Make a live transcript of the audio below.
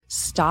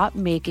stop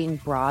making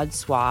broad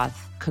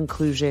swath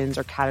conclusions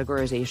or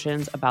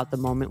categorizations about the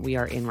moment we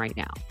are in right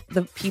now.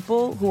 The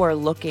people who are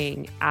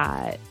looking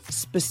at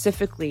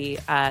specifically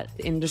at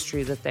the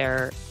industry that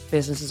their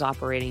business is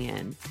operating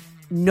in,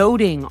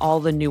 noting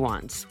all the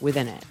nuance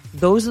within it,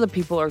 those are the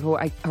people who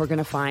are going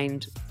to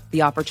find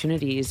the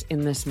opportunities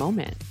in this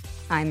moment.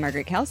 I'm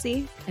Margaret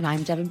Kelsey. And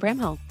I'm Devin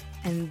Bramhill.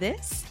 And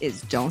this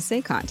is Don't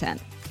Say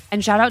Content.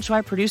 And shout out to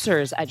our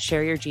producers at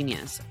Share Your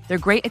Genius. They're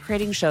great at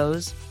creating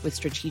shows with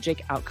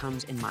strategic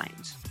outcomes in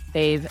mind.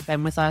 They've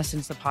been with us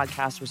since the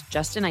podcast was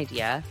just an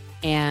idea,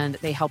 and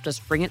they helped us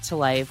bring it to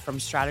life from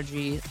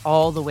strategy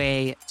all the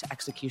way to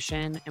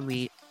execution. And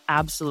we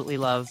absolutely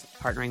love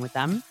partnering with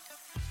them.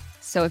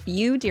 So if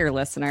you, dear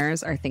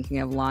listeners, are thinking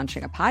of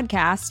launching a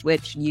podcast,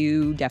 which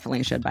you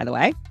definitely should, by the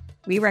way,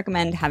 we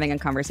recommend having a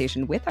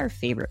conversation with our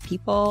favorite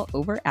people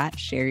over at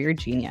Share Your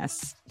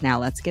Genius. Now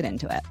let's get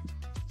into it.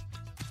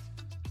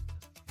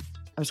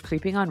 I was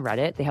creeping on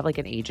Reddit. They have like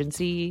an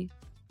agency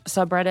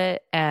subreddit,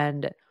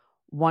 and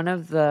one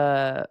of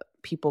the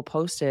people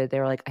posted, they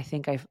were like, I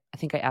think I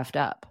effed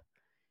up.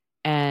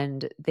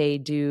 And they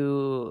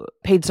do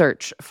paid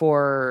search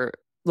for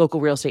local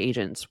real estate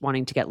agents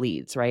wanting to get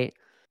leads, right?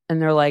 And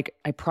they're like,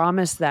 I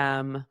promised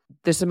them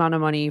this amount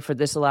of money for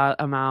this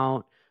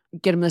amount,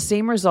 get them the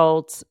same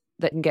results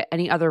that can get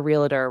any other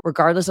realtor,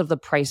 regardless of the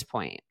price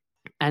point.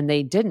 And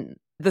they didn't.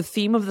 The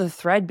theme of the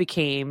thread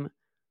became,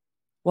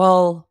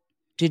 well,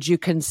 did you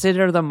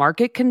consider the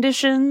market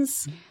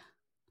conditions?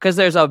 Because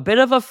there's a bit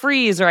of a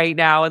freeze right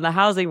now in the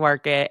housing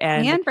market.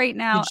 And right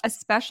now,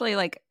 especially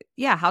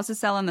houses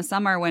sell in the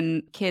summer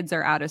when kids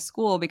are out of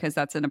school because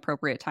that's an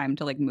appropriate time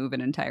to move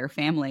an entire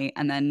family.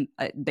 And then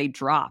they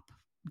drop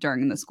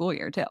during the school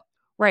year too.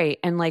 Right.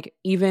 And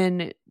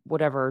even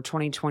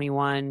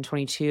 2021,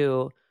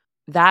 22,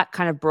 that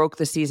kind of broke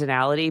the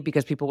seasonality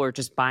because people were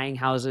just buying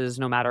houses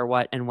no matter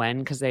what and when,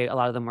 because a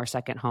lot of them were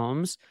second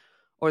homes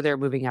or they're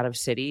moving out of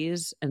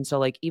cities. And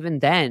so even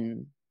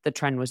then, the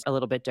trend was a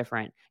little bit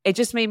different. It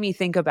just made me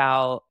think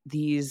about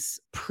these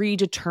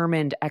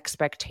predetermined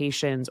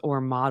expectations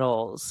or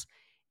models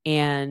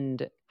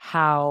and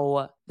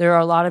how there are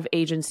a lot of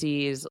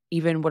agencies,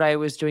 even what I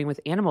was doing with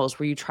animals,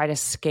 where you try to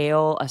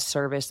scale a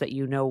service that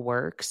you know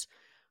works,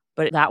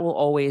 but that will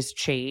always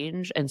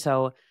change. And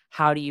so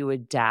how do you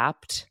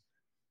adapt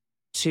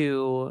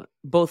to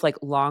both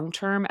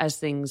long-term as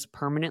things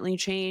permanently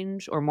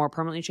change or more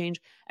permanently change,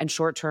 and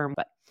short-term?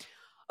 But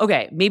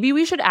okay, maybe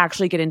we should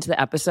actually get into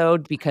the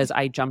episode because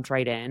I jumped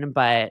right in,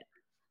 but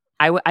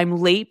I'm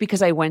late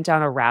because I went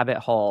down a rabbit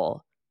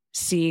hole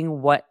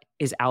seeing what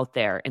is out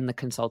there in the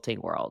consulting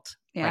world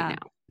right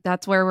now.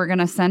 That's where we're going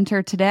to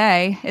center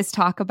today, is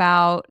talk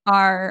about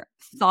our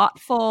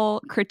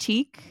thoughtful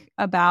critique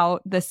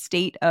about the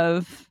state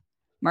of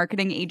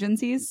marketing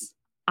agencies.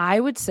 I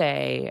would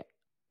say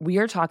we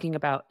are talking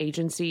about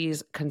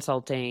agencies,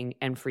 consulting,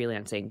 and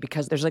freelancing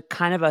because there's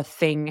kind of a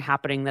thing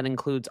happening that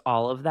includes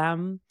all of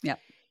them. Yeah.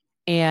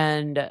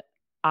 And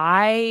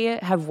I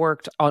have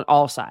worked on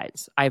all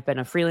sides. I've been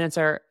a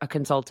freelancer, a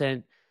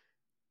consultant,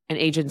 an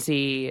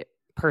agency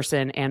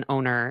person and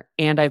owner,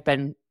 and I've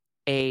been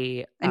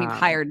and you've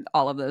hired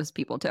all of those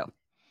people too.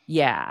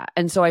 Yeah.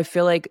 And so I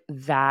feel like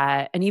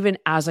that, and even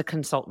as a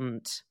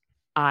consultant,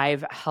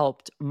 I've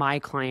helped my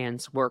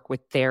clients work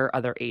with their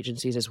other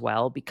agencies as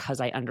well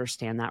because I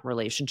understand that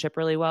relationship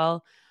really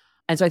well.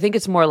 And so I think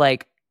it's more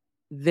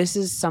this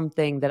is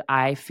something that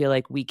I feel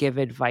like we give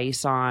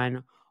advice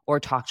on or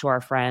talk to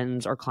our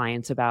friends or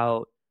clients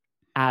about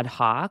ad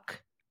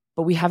hoc,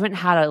 but we haven't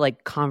had a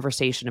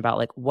conversation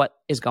about what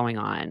is going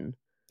on.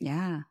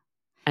 Yeah.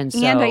 And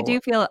so, and I do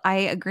feel, I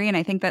agree. And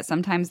I think that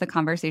sometimes the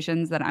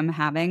conversations that I'm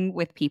having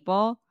with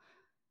people,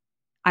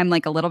 I'm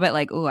a little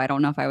bit oh, I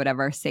don't know if I would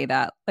ever say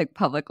that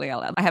publicly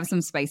out loud. I have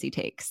some spicy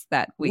takes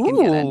that we can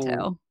get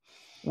into.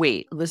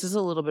 Wait, this is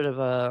a little bit of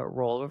a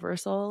role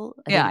reversal.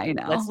 I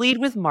know. Let's lead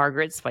with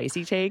Margaret's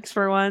spicy takes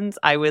for once.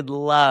 I would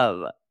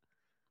love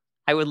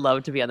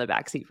to be on the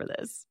backseat for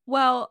this.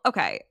 Well,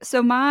 okay.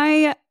 So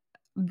my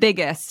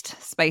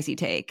biggest spicy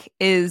take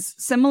is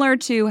similar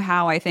to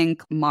how I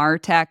think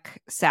MarTech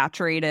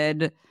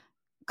saturated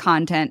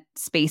content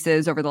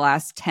spaces over the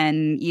last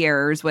 10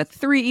 years with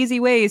 3 easy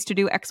ways to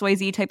do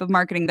XYZ type of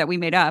marketing that we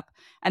made up.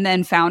 And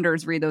then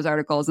founders read those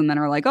articles and then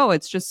are like, oh,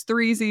 it's just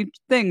 3 easy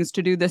things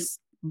to do this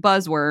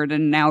buzzword,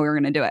 and now we're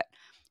going to do it.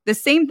 The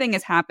same thing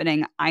is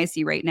happening, I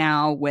see right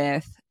now,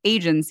 with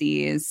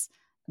agencies,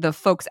 the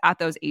folks at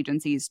those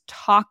agencies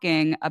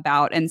talking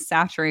about and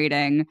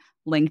saturating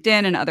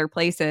LinkedIn and other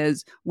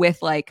places with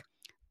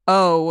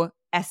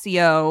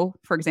SEO,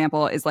 for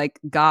example, is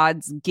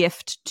God's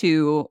gift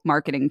to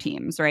marketing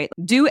teams, right?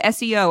 Do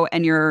SEO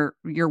and your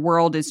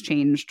world is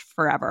changed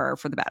forever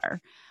for the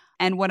better.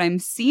 And what I'm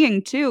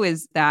seeing too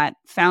is that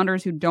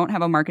founders who don't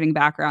have a marketing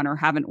background or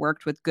haven't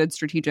worked with good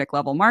strategic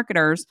level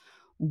marketers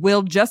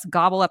will just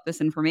gobble up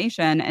this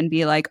information and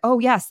be like, oh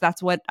yes,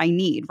 that's what I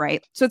need,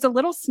 right? So it's a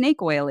little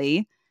snake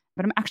oily,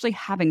 but I'm actually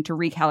having to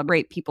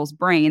recalibrate people's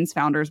brains,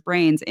 founders'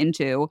 brains,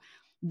 into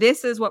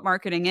this is what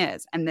marketing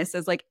is. And this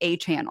is like a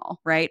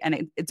channel, right?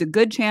 And it's a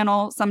good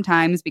channel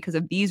sometimes because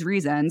of these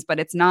reasons, but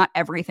it's not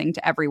everything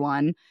to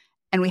everyone.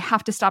 And we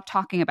have to stop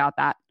talking about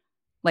that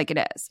like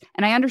it is.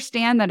 And I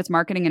understand that it's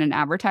marketing and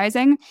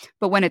advertising,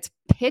 but when it's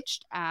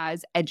pitched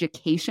as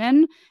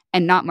education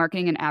and not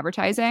marketing and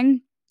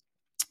advertising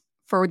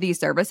for these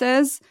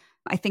services,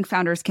 I think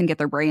founders can get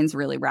their brains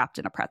really wrapped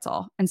in a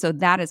pretzel. And so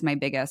that is my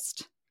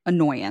biggest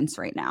annoyance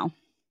right now.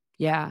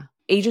 Yeah.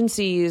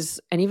 Agencies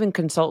and even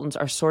consultants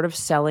are sort of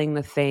selling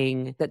the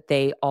thing that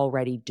they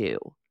already do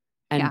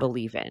and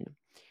believe in.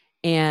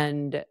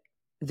 And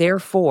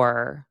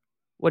therefore,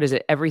 what is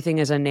it? Everything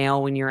is a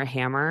nail when you're a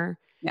hammer.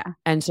 Yeah.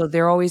 And so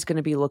they're always going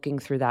to be looking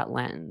through that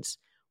lens,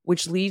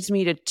 which leads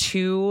me to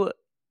two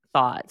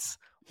thoughts.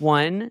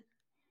 One,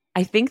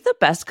 I think the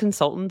best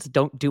consultants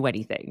don't do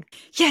anything.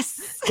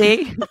 Yes.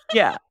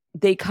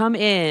 They come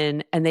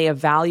in and they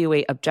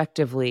evaluate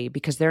objectively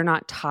because they're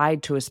not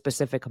tied to a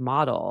specific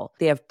model.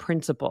 They have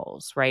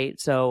principles, right?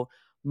 So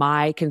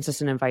my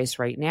consistent advice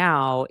right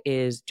now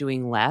is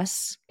doing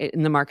less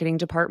in the marketing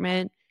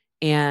department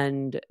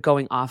and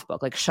going off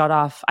book, like shut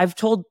off. I've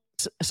told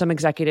some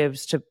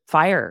executives to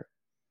fire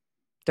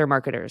their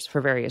marketers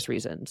for various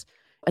reasons,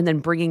 and then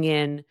bringing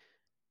in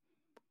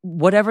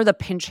whatever the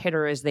pinch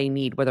hitter is they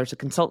need, whether it's a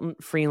consultant,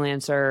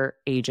 freelancer,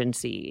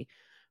 agency,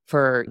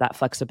 for that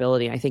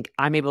flexibility. I think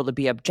I'm able to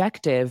be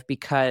objective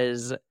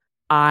because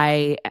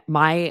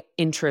my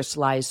interest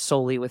lies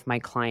solely with my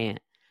client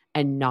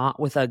and not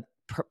with a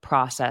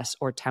process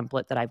or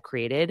template that I've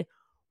created,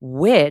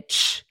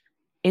 which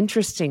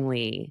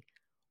interestingly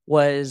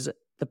was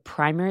the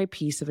primary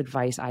piece of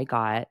advice I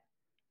got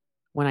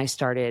when I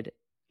started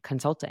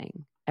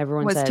consulting.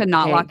 Everyone was said to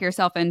not lock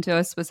yourself into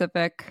a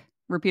specific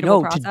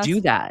repeatable process? To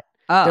do that.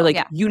 Oh, they're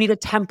like, you need a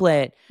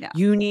template. Yeah.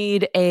 You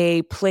need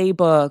a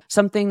playbook,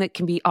 something that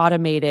can be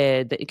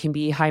automated, that it can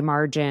be high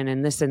margin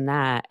and this and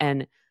that.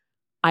 And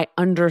I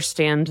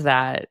understand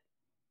that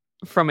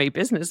from a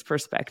business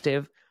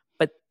perspective,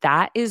 but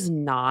that is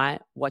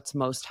not what's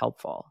most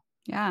helpful.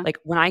 Yeah. Like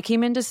when I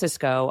came into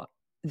Cisco,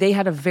 they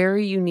had a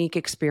very unique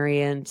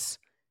experience,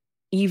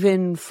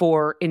 even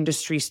for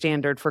industry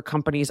standard for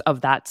companies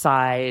of that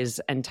size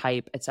and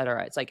type, et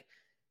cetera. It's like,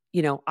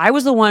 I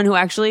was the one who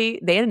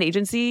they had an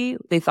agency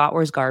they thought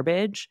was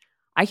garbage.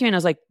 I came in, I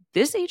was like,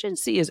 this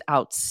agency is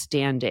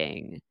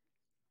outstanding.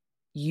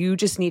 You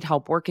just need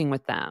help working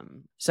with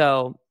them.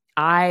 So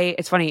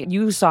it's funny,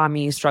 you saw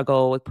me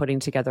struggle with putting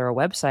together a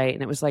website,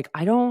 and it was like,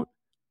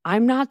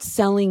 I'm not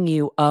selling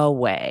you a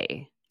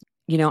way.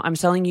 I'm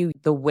selling you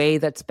the way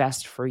that's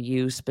best for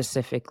you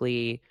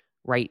specifically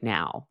right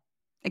now.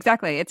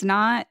 Exactly. It's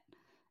not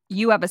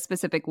you have a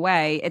specific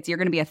way. It's you're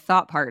going to be a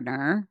thought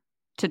partner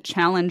to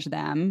challenge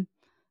them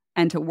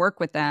and to work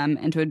with them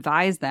and to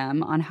advise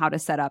them on how to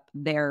set up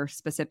their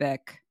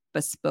specific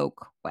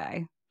bespoke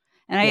way.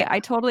 And I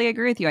totally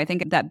agree with you. I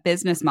think that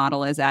business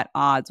model is at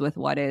odds with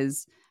what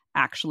is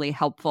actually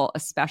helpful,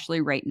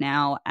 especially right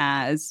now,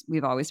 as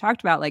we've always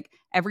talked about, like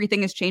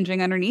everything is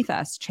changing underneath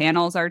us.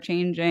 Channels are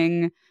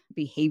changing,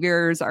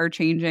 behaviors are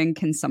changing,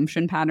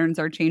 consumption patterns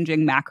are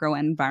changing, macro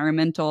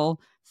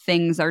environmental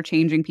things are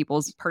changing,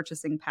 people's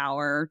purchasing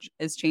power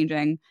is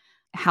changing,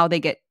 how they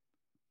get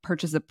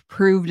purchase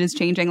approved is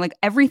changing. Like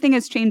everything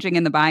is changing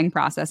in the buying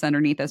process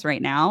underneath us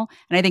right now.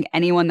 And I think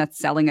anyone that's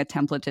selling a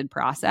templated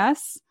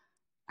process,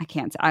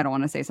 I don't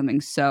want to say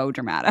something so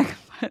dramatic,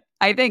 but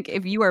I think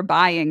if you are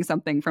buying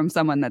something from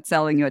someone that's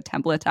selling you a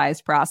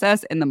templatized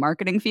process in the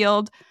marketing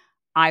field,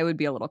 I would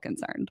be a little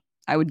concerned.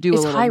 I would do a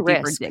little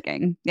deeper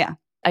digging. Yeah.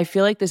 I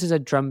feel like this is a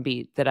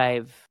drumbeat that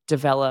I've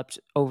developed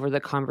over the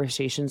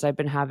conversations I've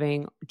been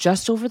having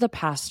just over the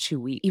past 2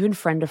 weeks. Even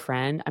friend to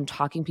friend, I'm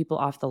talking people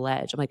off the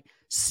ledge. I'm like,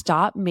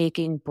 stop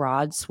making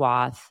broad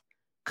swath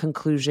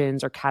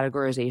conclusions or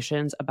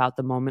categorizations about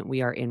the moment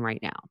we are in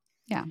right now.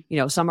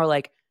 Yeah. Some are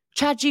like,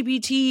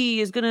 ChatGPT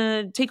is going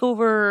to take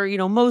over,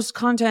 most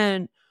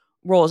content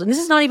roles. And this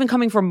is not even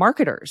coming from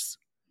marketers.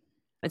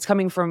 It's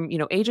coming from,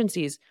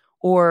 agencies.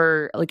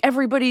 Or like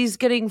everybody's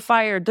getting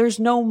fired. There's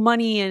no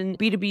money in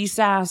B2B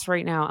SaaS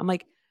right now. I'm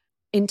like,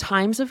 in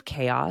times of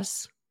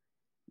chaos,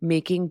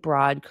 making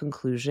broad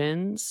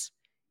conclusions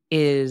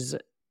is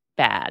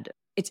bad.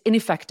 It's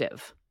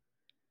ineffective.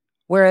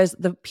 Whereas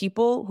the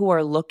people who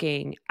are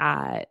looking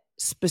at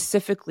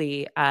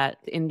specifically at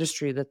the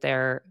industry that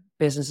their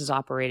business is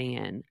operating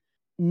in,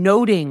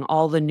 noting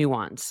all the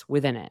nuance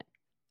within it,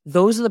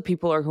 those are the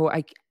people who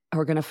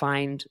are going to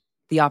find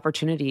the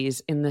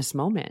opportunities in this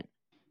moment.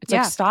 It's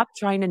like, stop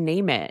trying to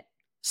name it.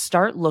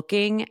 Start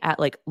looking at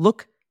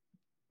look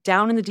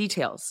down in the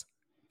details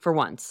for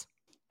once.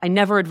 I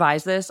never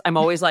advise this. I'm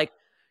always like,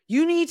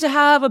 you need to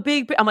have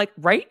I'm like,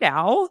 right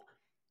now,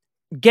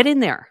 get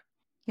in there.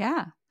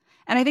 Yeah.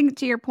 And I think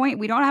to your point,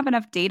 we don't have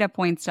enough data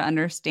points to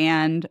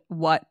understand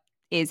what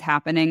is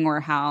happening or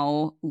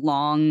how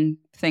long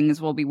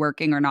things will be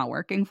working or not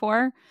working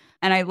for.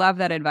 And I love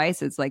that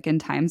advice. It's like in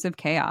times of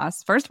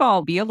chaos, first of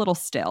all, be a little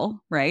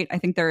still, right? I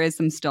think there is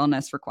some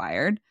stillness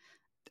required.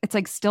 It's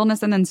like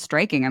stillness and then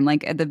striking. I'm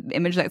like, the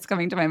image that's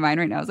coming to my mind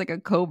right now is like a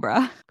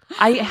cobra.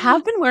 I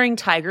have been wearing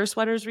tiger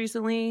sweaters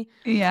recently.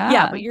 Yeah.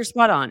 Yeah, but you're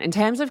spot on. In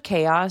times of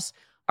chaos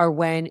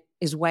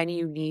is when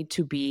you need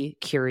to be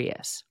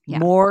curious, Yeah.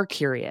 more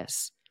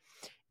curious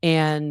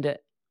and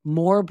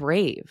more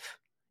brave.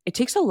 It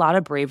takes a lot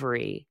of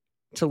bravery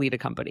to lead a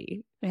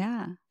company.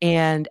 Yeah.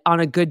 And on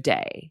a good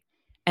day.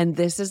 And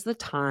this is the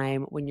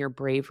time when your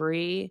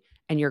bravery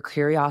and your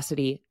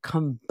curiosity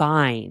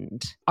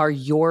combined are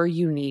your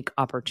unique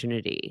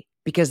opportunity,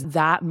 because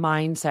that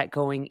mindset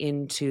going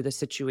into the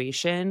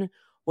situation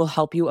will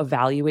help you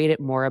evaluate it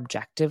more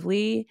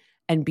objectively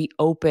and be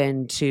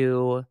open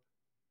to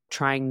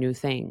trying new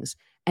things.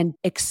 And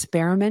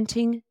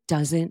experimenting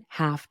doesn't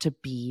have to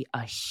be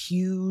a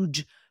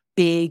huge,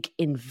 big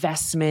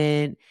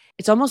investment.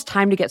 It's almost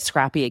time to get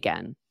scrappy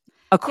again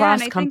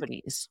across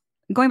companies.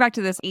 Going back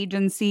to this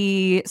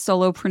agency,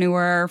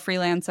 solopreneur,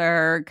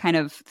 freelancer kind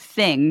of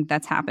thing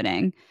that's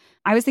happening,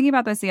 I was thinking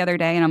about this the other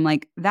day and I'm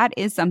like, that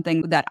is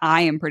something that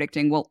I am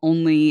predicting will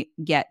only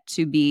get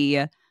to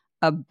be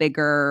a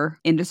bigger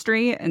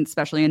industry, and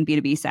especially in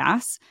B2B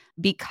SaaS,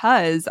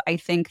 because I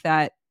think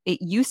that it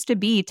used to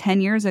be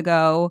 10 years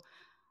ago,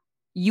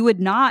 you would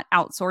not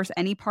outsource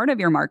any part of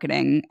your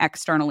marketing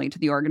externally to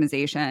the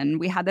organization.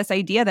 We had this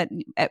idea that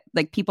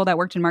like people that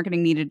worked in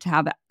marketing needed to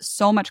have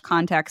so much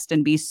context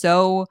and be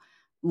so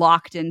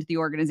locked into the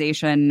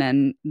organization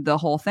and the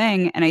whole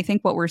thing. And I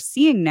think what we're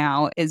seeing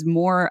now is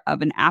more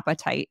of an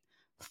appetite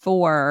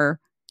for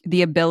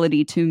the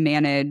ability to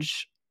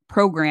manage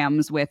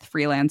programs with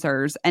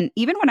freelancers. And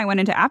even when I went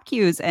into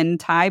AppQs and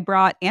Ty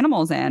brought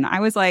animals in, I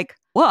was like,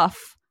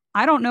 woof,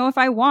 I don't know if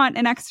I want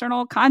an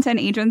external content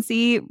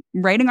agency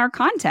writing our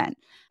content.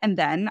 And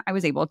then I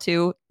was able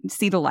to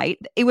see the light.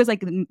 It was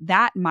like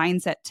that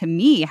mindset to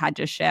me had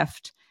to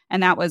shift.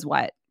 And that was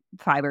what,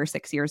 5 or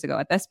 6 years ago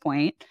at this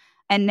point.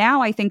 And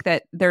now I think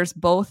that there's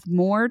both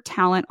more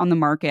talent on the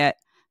market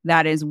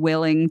that is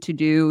willing to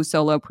do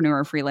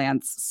solopreneur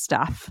freelance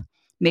stuff,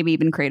 maybe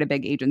even create a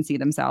big agency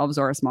themselves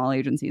or a small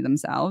agency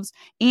themselves.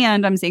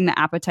 And I'm seeing the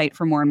appetite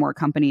for more and more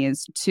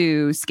companies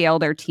to scale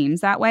their teams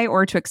that way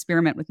or to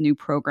experiment with new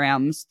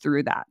programs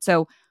through that.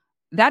 So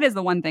that is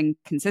the one thing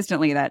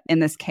consistently that in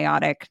this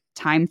chaotic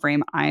time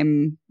frame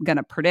I'm going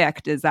to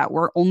predict is that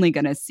we're only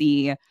going to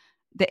see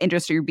the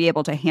industry be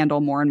able to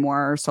handle more and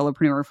more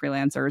solopreneur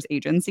freelancers,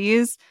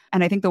 agencies.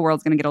 And I think the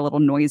world's going to get a little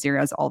noisier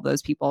as all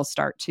those people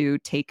start to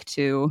take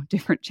to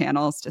different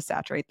channels to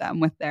saturate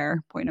them with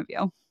their point of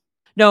view.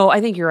 No,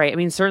 I think you're right. I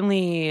mean,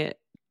 certainly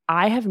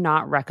I have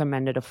not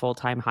recommended a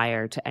full-time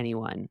hire to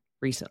anyone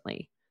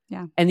recently.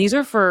 Yeah. And these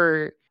are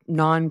for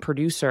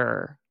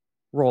non-producer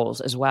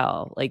roles as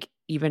well, like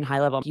even high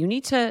level. You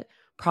need to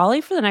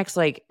probably for the next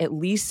like at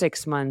least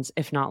 6 months,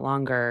 if not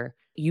longer,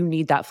 you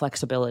need that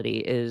flexibility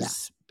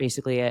is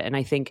basically it. And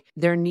I think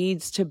there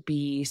needs to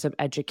be some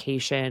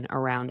education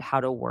around how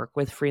to work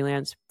with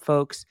freelance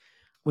folks,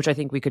 which I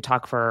think we could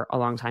talk for a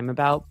long time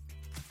about.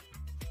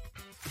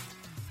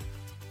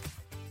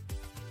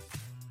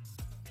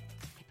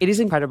 It is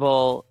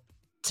incredible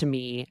to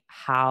me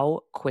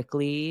how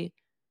quickly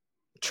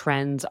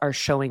trends are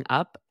showing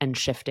up and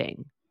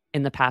shifting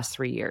in the past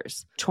 3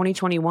 years.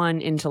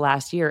 2021 into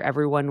last year,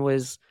 everyone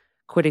was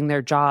quitting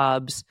their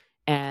jobs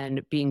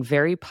and being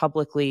very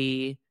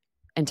publicly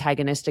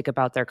antagonistic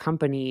about their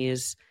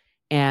companies.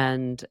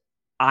 And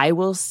I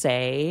will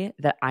say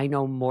that I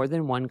know more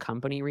than one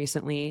company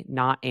recently,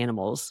 not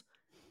animals,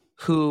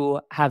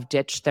 who have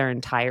ditched their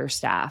entire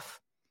staff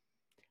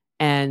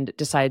and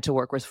decided to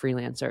work with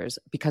freelancers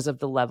because of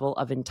the level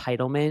of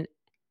entitlement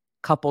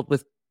coupled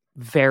with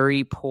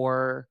very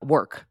poor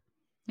work.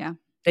 Yeah.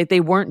 They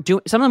weren't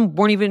doing, some of them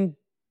weren't even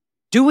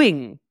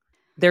doing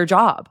their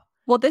job.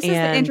 Well, this is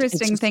the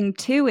interesting thing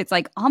too. It's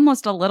like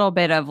almost a little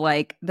bit of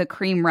like the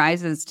cream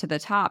rises to the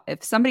top.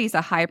 If somebody's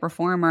a high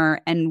performer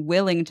and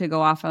willing to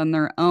go off on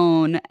their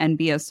own and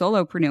be a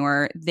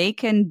solopreneur, they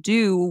can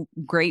do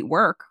great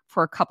work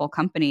for a couple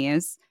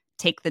companies,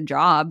 take the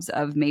jobs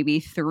of maybe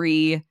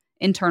 3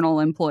 internal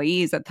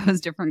employees at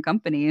those different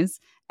companies,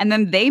 and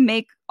then they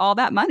make all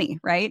that money,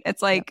 right?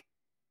 It's like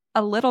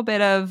a little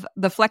bit of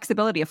the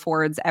flexibility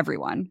affords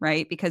everyone,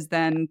 right? Because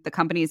then the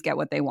companies get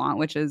what they want,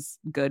 which is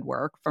good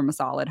work from a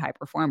solid high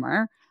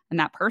performer. And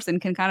that person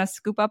can kind of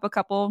scoop up a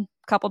couple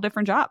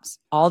different jobs.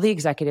 All the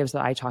executives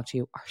that I talk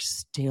to are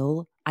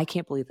still, I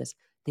can't believe this,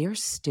 they are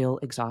still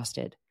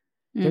exhausted.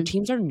 Their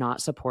teams are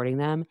not supporting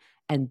them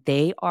and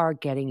they are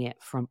getting it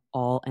from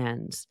all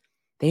ends.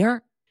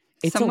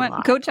 It's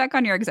someone go check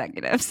on your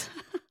executives.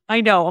 I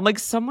know. I'm like,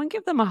 someone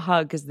give them a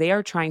hug because they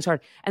are trying so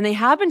hard. And they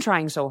have been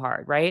trying so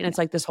hard, right? And it's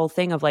like this whole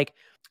thing of like,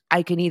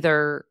 I can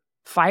either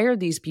fire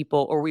these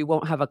people or we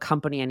won't have a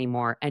company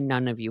anymore and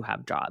none of you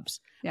have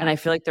jobs. Yeah. And I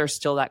feel like there's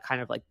still that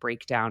kind of like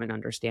breakdown in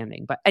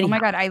understanding. But anyhow. Oh my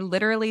God, I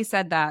literally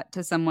said that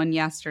to someone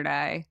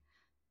yesterday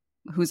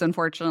who's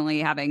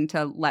unfortunately having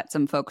to let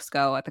some folks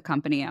go at the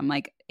company. I'm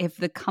like, if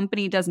the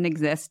company doesn't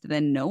exist,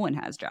 then no one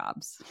has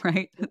jobs,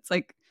 right? It's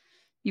like,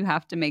 you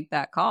have to make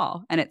that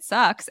call and it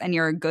sucks. And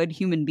you're a good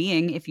human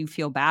being if you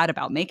feel bad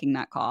about making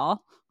that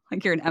call.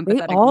 like you're an They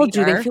empathetic all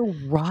leader. do. They feel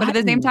rotten. But at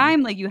the same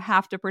time, like you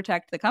have to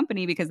protect the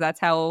company because that's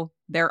how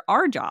there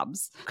are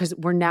jobs. Because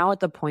we're now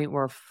at the point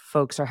where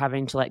folks are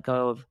having to let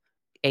go of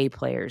A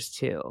players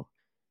too.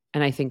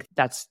 And I think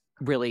that's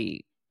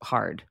really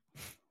hard.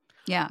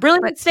 Yeah.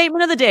 Brilliant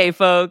statement of the day,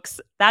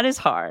 folks. That is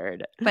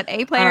hard. But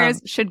A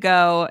players should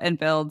go and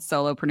build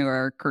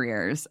solopreneur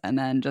careers and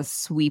then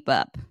just sweep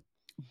up.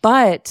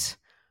 But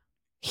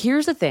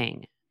here's the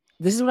thing.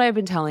 This is what I've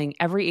been telling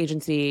every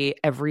agency,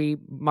 every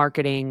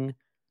marketing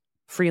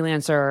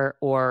freelancer,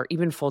 or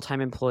even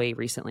full-time employee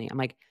recently. I'm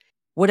like,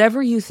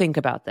 whatever you think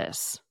about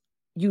this,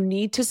 you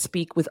need to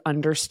speak with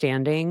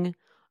understanding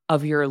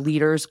of your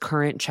leader's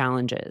current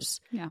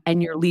challenges. Yeah.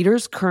 And your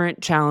leader's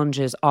current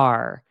challenges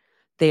are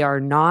they are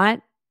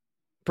not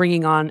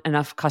bringing on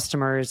enough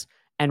customers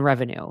and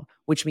revenue,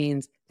 which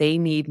means they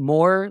need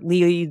more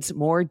leads,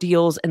 more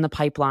deals in the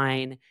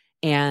pipeline.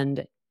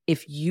 And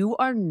if you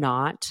are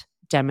not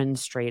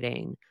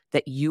demonstrating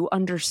that you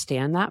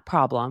understand that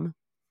problem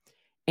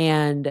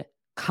and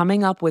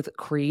coming up with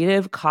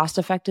creative,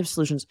 cost-effective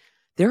solutions,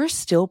 there are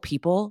still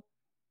people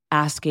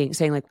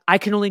saying like, I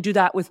can only do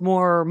that with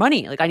more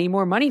money. Like I need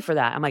more money for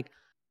that. I'm like,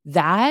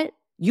 that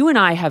you and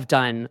I have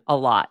done a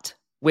lot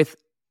with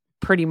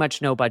pretty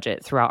much no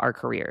budget throughout our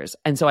careers.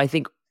 And so I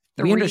think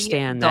we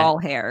understand doll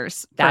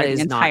hairs that for is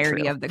the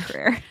entirety not true. of the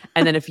career.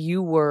 And then if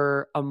you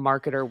were a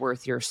marketer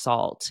worth your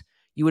salt,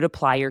 you would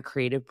apply your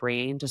creative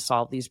brain to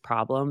solve these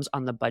problems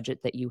on the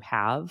budget that you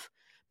have,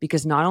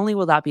 because not only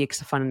will that be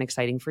fun and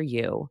exciting for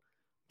you,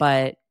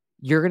 but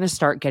you're going to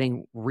start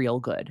getting real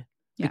good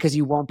because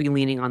you won't be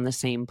leaning on the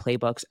same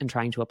playbooks and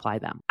trying to apply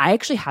them. I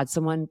actually had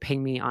someone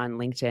ping me on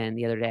LinkedIn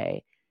the other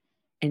day,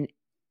 and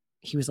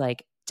he was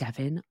like,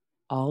 Devin,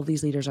 all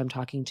these leaders I'm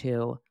talking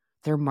to,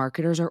 their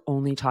marketers are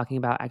only talking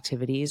about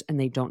activities and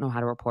they don't know how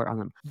to report on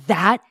them.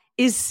 That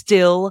is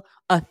still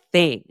a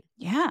thing.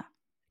 Yeah.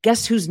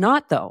 Guess who's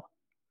not, though?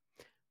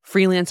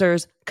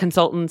 Freelancers,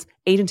 consultants,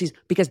 agencies,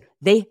 because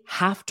they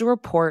have to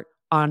report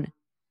on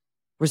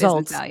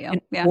results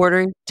in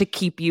order to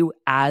keep you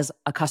as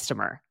a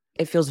customer.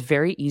 It feels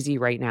very easy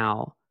right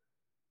now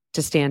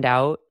to stand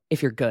out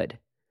if you're good,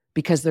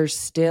 because there's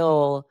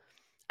still,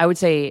 I would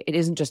say it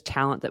isn't just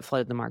talent that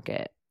flooded the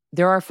market.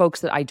 There are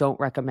folks that I don't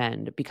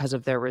recommend because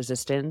of their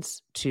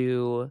resistance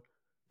to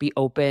be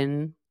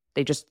open.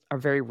 They just are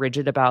very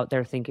rigid about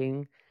their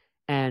thinking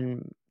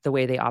and the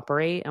way they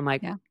operate. I'm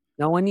like,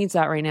 no one needs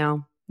that right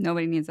now.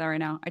 Nobody needs that right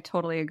now. I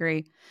totally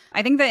agree.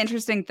 I think the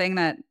interesting thing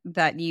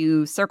that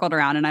you circled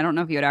around, and I don't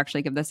know if you would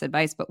actually give this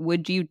advice, but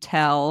would you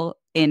tell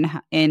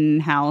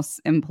in-house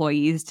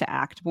employees to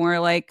act more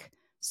like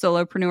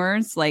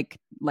solopreneurs, like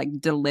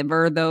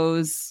deliver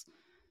those,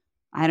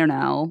 I don't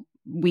know,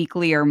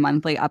 weekly or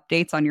monthly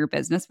updates on your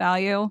business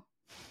value?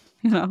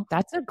 You know,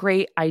 that's a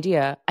great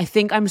idea. I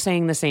think I'm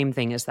saying the same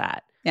thing as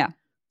that. Yeah.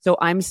 So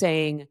I'm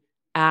saying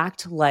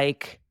act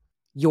like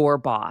your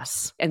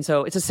boss. And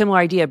so it's a similar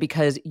idea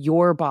because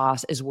your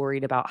boss is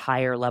worried about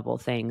higher level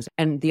things.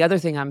 And the other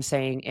thing I'm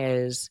saying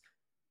is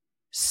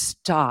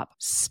stop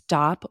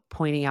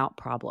pointing out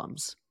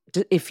problems.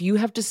 If you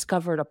have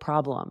discovered a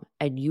problem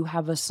and you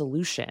have a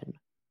solution,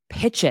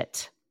 pitch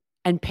it.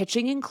 And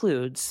pitching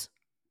includes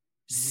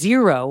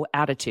zero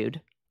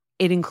attitude.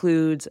 It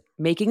includes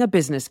making a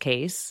business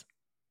case.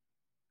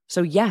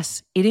 So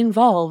yes, it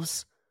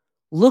involves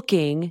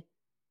looking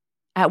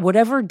at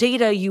whatever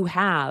data you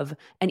have,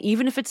 and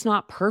even if it's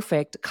not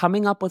perfect,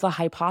 coming up with a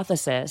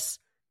hypothesis,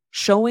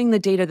 showing the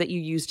data that you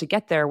use to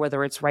get there,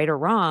 whether it's right or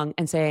wrong,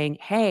 and saying,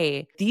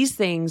 hey, these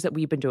things that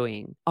we've been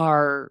doing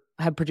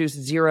have produced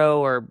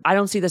zero, or I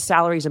don't see the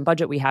salaries and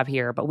budget we have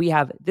here, but we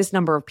have this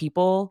number of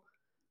people.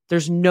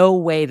 There's no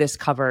way this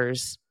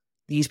covers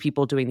these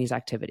people doing these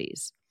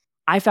activities.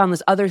 I found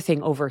this other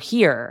thing over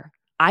here.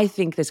 I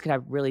think this could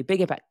have really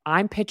big impact.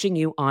 I'm pitching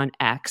you on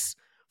X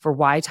for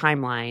Y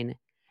timeline.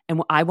 And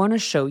what I want to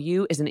show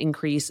you is an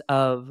increase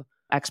of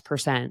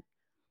X%.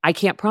 I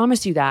can't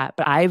promise you that,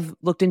 but I've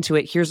looked into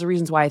it. Here's the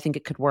reasons why I think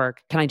it could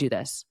work. Can I do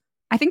this?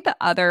 I think the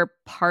other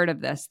part of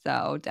this,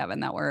 though,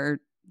 Devin,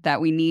 that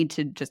we need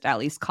to just at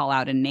least call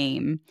out and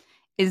name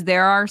is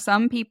there are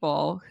some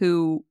people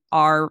who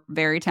are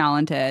very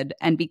talented,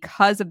 and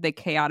because of the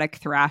chaotic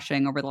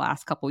thrashing over the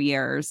last couple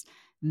years,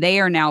 they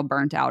are now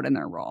burnt out in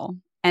their role.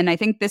 And I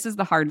think this is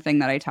the hard thing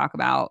that I talk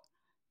about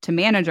to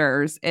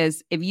managers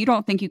is if you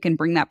don't think you can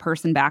bring that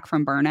person back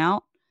from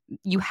burnout,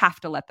 you have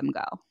to let them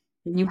go.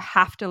 You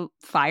have to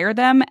fire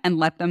them and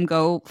let them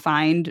go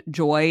find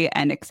joy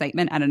and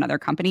excitement at another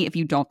company if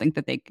you don't think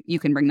that you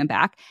can bring them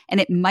back. And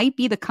it might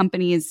be the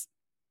company's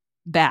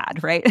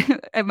bad, right?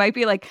 It might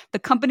be like the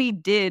company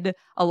did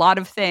a lot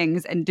of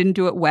things and didn't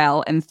do it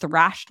well and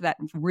thrashed that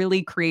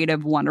really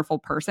creative, wonderful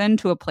person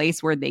to a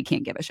place where they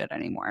can't give a shit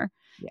anymore.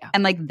 Yeah.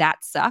 And like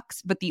that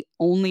sucks. But the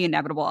only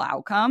inevitable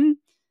outcome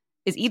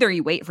is either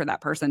you wait for that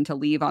person to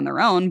leave on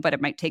their own, but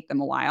it might take them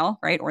a while,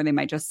 right? Or they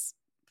might just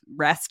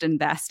rest and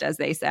best, as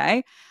they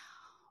say.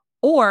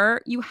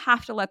 Or you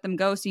have to let them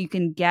go so you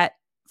can get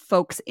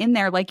folks in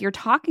there like you're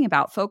talking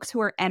about, folks who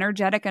are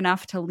energetic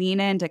enough to lean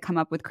in to come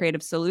up with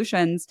creative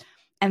solutions.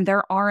 And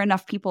there are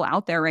enough people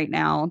out there right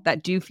now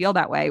that do feel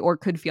that way or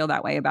could feel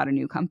that way about a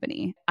new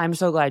company. I'm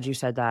so glad you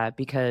said that,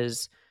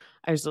 because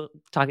I was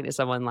talking to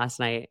someone last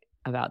night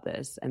about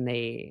this, and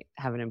they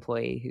have an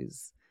employee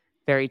who's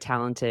very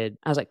talented.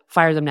 I was like,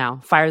 fire them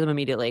now. Fire them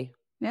immediately.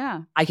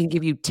 Yeah. I can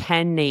give you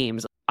 10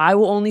 names. I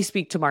will only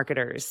speak to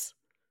marketers,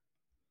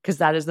 because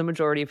that is the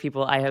majority of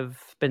people I have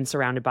been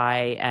surrounded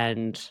by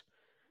and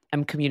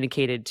am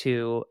communicated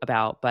to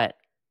about. But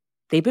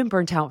they've been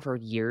burnt out for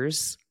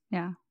years.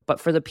 Yeah. But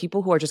for the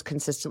people who are just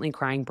consistently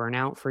crying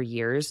burnout for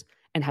years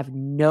and have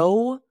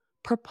no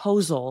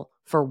proposal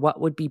for what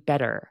would be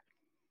better,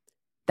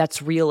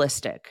 that's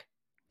realistic.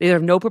 They either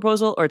have no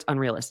proposal or it's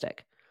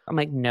unrealistic. I'm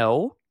like,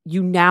 no,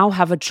 you now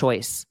have a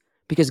choice,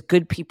 because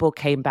good people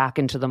came back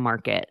into the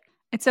market.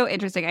 It's so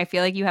interesting. I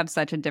feel like you have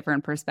such a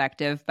different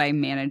perspective by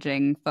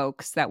managing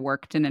folks that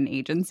worked in an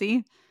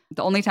agency.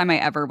 The only time I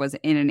ever was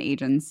in an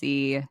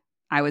agency,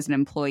 I was an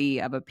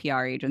employee of a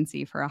PR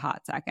agency for a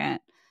hot second.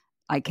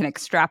 I can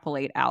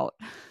extrapolate out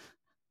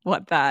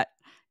what that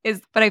is,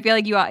 but I feel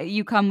like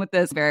you come with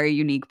this very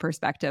unique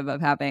perspective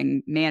of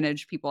having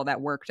managed people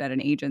that worked at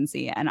an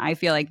agency, and I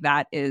feel like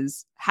that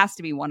has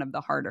to be one of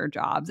the harder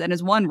jobs, and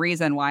is one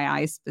reason why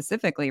I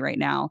specifically right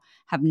now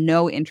have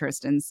no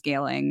interest in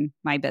scaling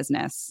my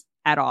business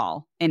at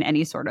all in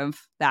any sort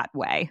of that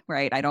way.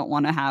 Right? I don't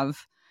want to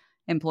have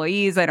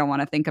employees. I don't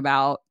want to think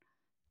about.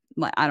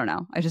 I don't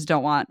know. I just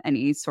don't want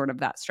any sort of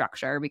that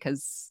structure,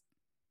 because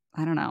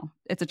I don't know.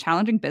 It's a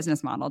challenging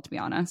business model, to be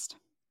honest.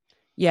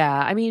 Yeah,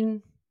 I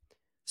mean,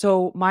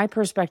 so my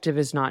perspective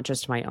is not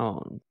just my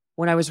own.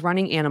 When I was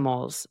running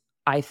Animals,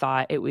 I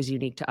thought it was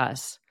unique to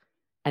us.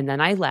 And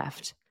then I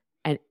left,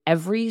 and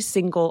every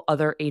single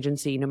other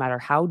agency, no matter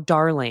how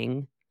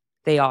darling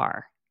they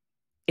are,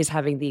 is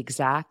having the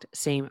exact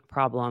same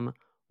problem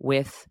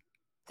with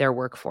their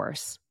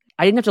workforce.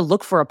 I didn't have to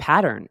look for a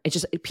pattern. It's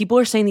just people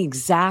are saying the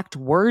exact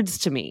words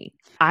to me.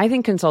 I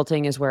think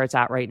consulting is where it's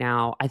at right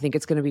now. I think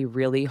it's going to be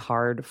really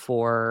hard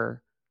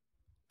for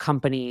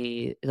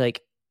company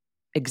like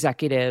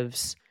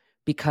executives,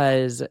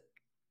 because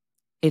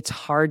it's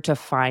hard to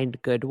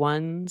find good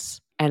ones.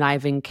 And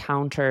I've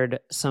encountered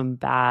some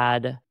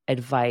bad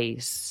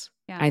advice.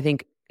 Yeah. I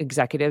think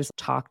executives,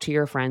 talk to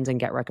your friends and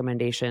get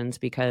recommendations,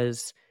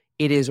 because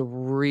it is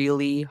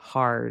really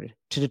hard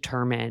to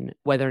determine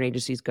whether an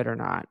agency is good or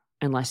not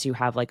unless you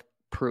have like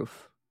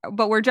proof.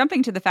 But we're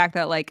jumping to the fact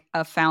that like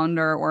a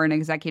founder or an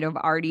executive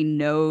already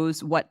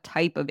knows what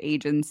type of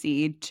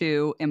agency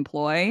to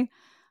employ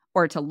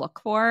or to look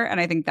for. And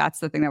I think that's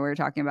the thing that we were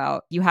talking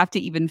about. You have to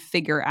even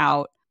figure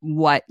out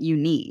what you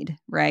need,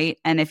 right?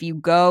 And if you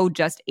go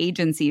just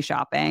agency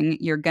shopping,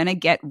 you're going to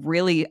get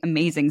really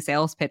amazing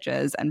sales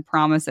pitches and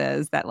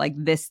promises that like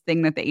this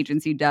thing that the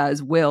agency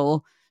does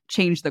will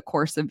change the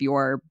course of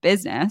your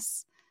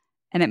business.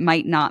 And it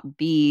might not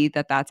be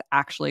that that's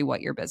actually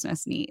what your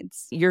business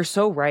needs. You're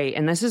so right.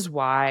 And this is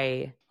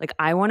why, like,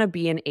 I want to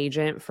be an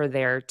agent for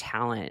their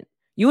talent.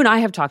 You and I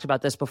have talked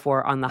about this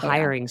before on the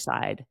hiring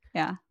side.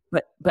 Yeah.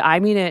 But I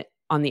mean it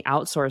on the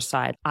outsource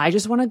side. I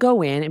just want to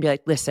go in and be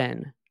like,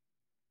 listen,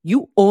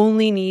 you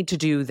only need to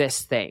do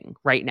this thing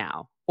right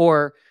now.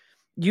 Or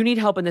you need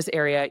help in this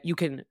area. You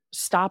can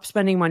stop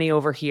spending money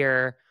over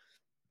here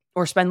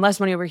or spend less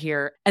money over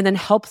here, and then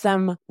help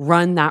them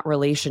run that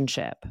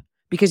relationship.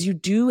 Because you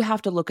do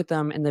have to look at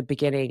them in the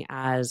beginning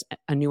as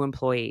a new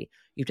employee.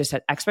 You have to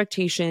set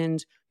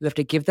expectations. You have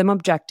to give them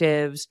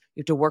objectives.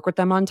 You have to work with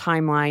them on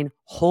timeline,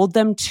 hold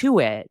them to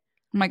it.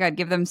 Oh my God,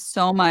 give them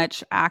so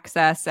much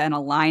access and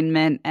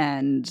alignment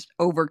and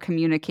over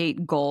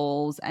communicate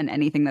goals and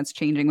anything that's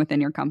changing within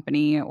your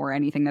company or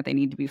anything that they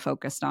need to be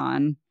focused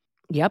on.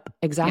 Yep,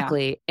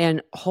 exactly. Yeah.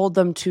 And hold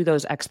them to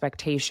those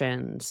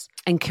expectations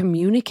and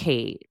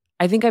communicate.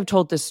 I think I've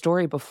told this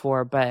story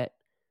before, but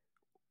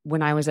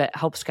when I was at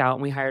Help Scout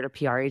and we hired a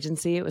PR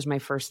agency, it was my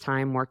first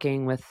time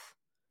working with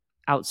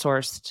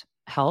outsourced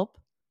help.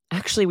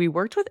 Actually, we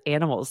worked with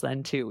animals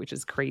then too, which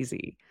is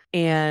crazy.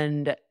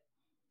 And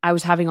I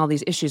was having all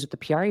these issues with the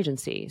PR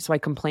agency. So I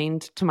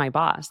complained to my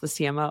boss, the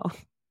CMO.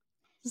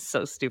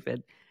 So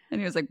stupid.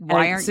 And he was like,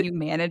 why aren't you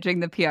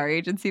managing the PR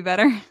agency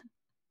better?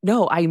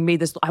 No, I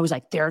was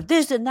like, they're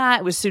this and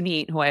that. It was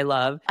Sunit, who I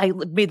love. I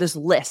made this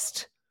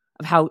list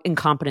of how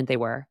incompetent they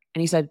were.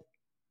 And he said,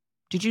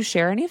 did you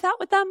share any of that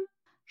with them?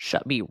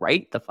 Shut me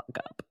right the fuck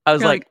up. I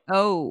was like,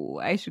 oh,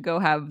 I should go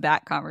have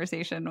that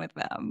conversation with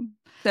them.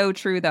 So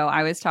true, though.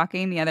 I was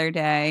talking the other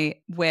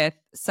day with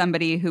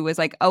somebody who was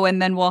like, oh,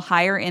 and then we'll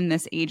hire in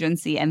this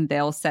agency and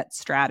they'll set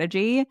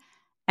strategy.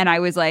 And I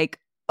was like,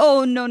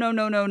 oh,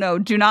 no.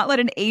 Do not let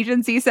an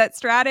agency set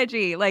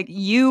strategy. Like,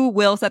 you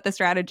will set the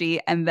strategy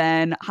and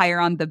then hire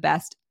on the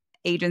best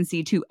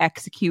agency to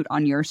execute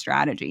on your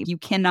strategy. You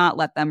cannot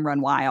let them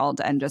run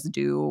wild and just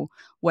do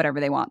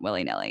whatever they want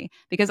willy-nilly,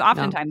 because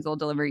oftentimes they'll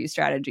deliver you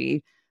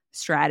strategy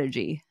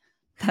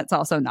that's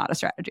also not a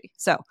strategy.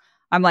 So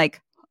I'm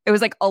like, it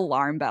was like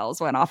alarm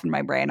bells went off in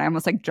my brain. I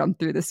almost like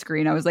jumped through the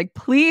screen. I was like,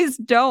 please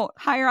don't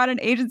hire on an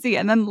agency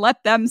and then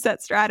let them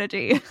set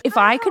strategy. If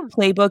I could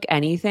playbook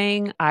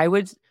anything, I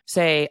would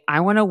say,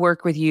 I want to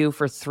work with you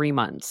for 3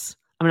 months.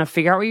 I'm going to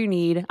figure out what you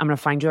need. I'm going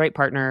to find you the right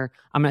partner.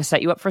 I'm going to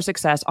set you up for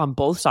success on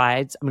both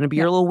sides. I'm going to be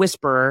your little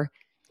whisperer,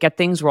 get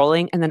things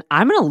rolling, and then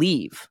I'm going to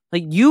leave.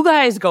 Like, you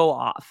guys go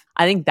off.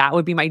 I think that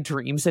would be my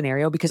dream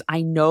scenario because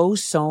I know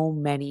so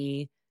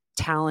many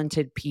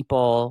talented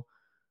people,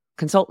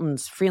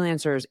 consultants,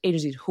 freelancers,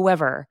 agencies,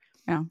 whoever.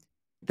 Yeah.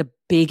 The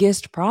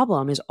biggest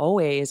problem is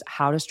always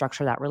how to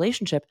structure that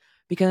relationship,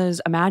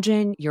 because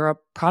imagine you're a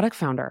product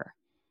founder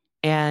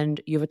and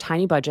you have a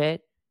tiny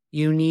budget.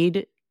 You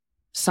need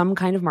some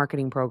kind of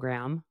marketing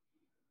program.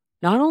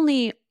 Not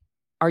only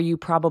are you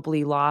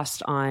probably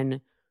lost on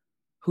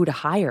who to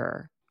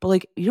hire, but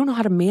like, you don't know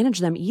how to manage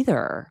them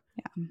either.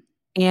 Yeah.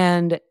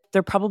 And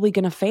they're probably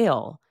going to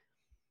fail.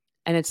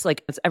 And it's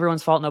like, it's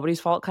everyone's fault,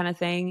 nobody's fault kind of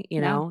thing, you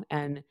know?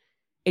 And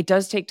it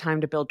does take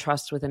time to build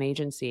trust with an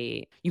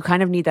agency. You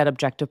kind of need that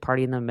objective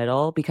party in the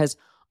middle, because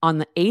on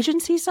the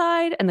agency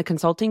side and the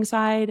consulting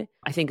side,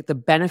 I think the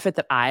benefit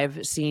that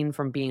I've seen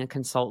from being a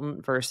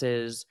consultant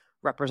versus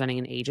representing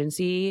an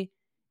agency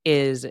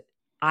is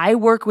I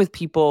work with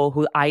people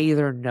who I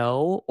either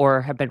know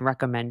or have been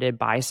recommended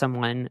by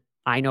someone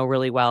I know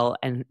really well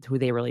and who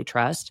they really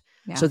trust.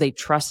 Yeah. So they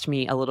trust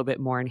me a little bit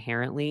more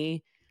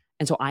inherently.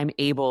 And so I'm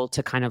able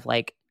to kind of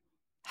like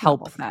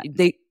help.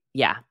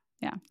 Yeah.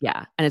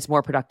 And it's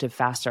more productive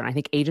faster. And I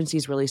think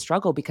agencies really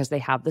struggle because they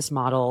have this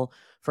model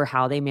for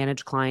how they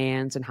manage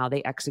clients and how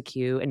they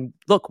execute. And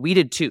look, we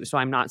did too. So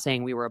I'm not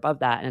saying we were above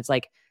that. And it's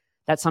like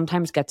that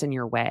sometimes gets in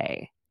your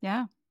way.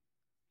 Yeah.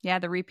 Yeah.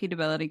 The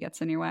repeatability gets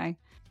in your way.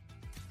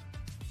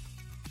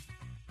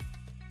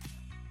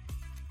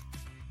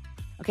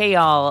 Okay,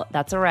 y'all,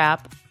 that's a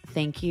wrap.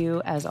 Thank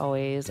you, as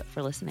always,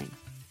 for listening.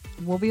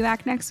 We'll be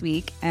back next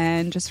week.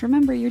 And just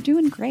remember, you're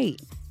doing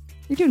great.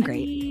 You're doing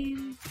great.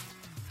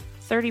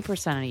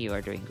 30% of you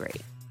are doing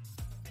great.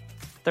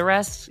 The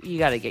rest, you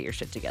got to get your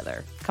shit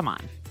together. Come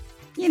on.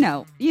 You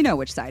know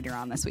which side you're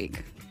on this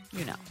week.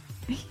 You know.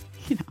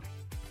 You know.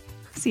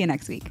 See you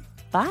next week.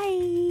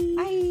 Bye.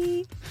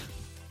 Bye.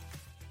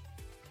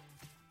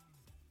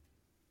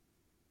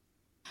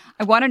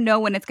 I want to know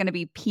when it's going to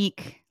be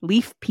peak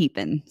leaf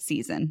peeping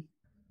season.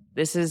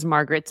 This is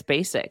Margaret's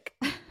basic.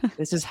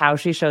 This is how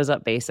she shows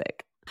up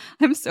basic.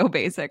 I'm so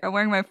basic. I'm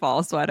wearing my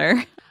fall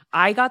sweater.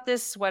 I got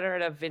this sweater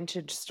at a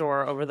vintage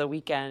store over the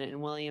weekend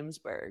in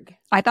Williamsburg.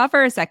 I thought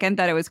for a second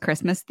that it was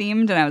Christmas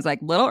themed, and I was like,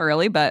 little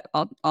early, but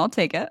I'll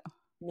take it.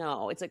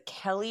 No, it's a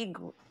Kelly.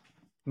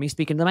 Me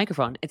speaking to the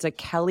microphone. It's a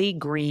Kelly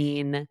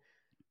green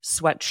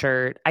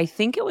sweatshirt. I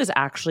think it was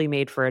actually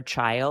made for a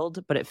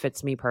child, but it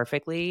fits me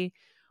perfectly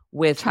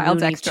with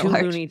Child's extra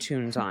large. Looney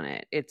Tunes on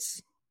it.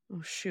 It's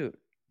shoot.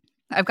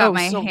 I've got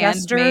my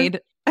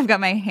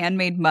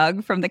handmade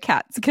mug from the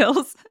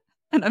Catskills,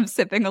 and I'm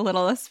sipping a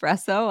little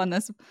espresso on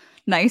this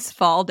nice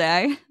fall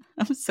day.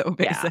 I'm so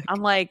basic.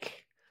 Yeah,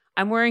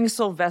 I'm wearing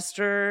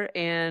Sylvester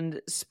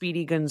and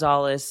Speedy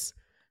Gonzalez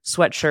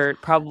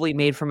sweatshirt, probably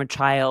made from a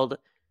child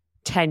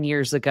 10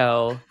 years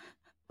ago,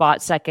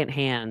 bought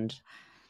secondhand.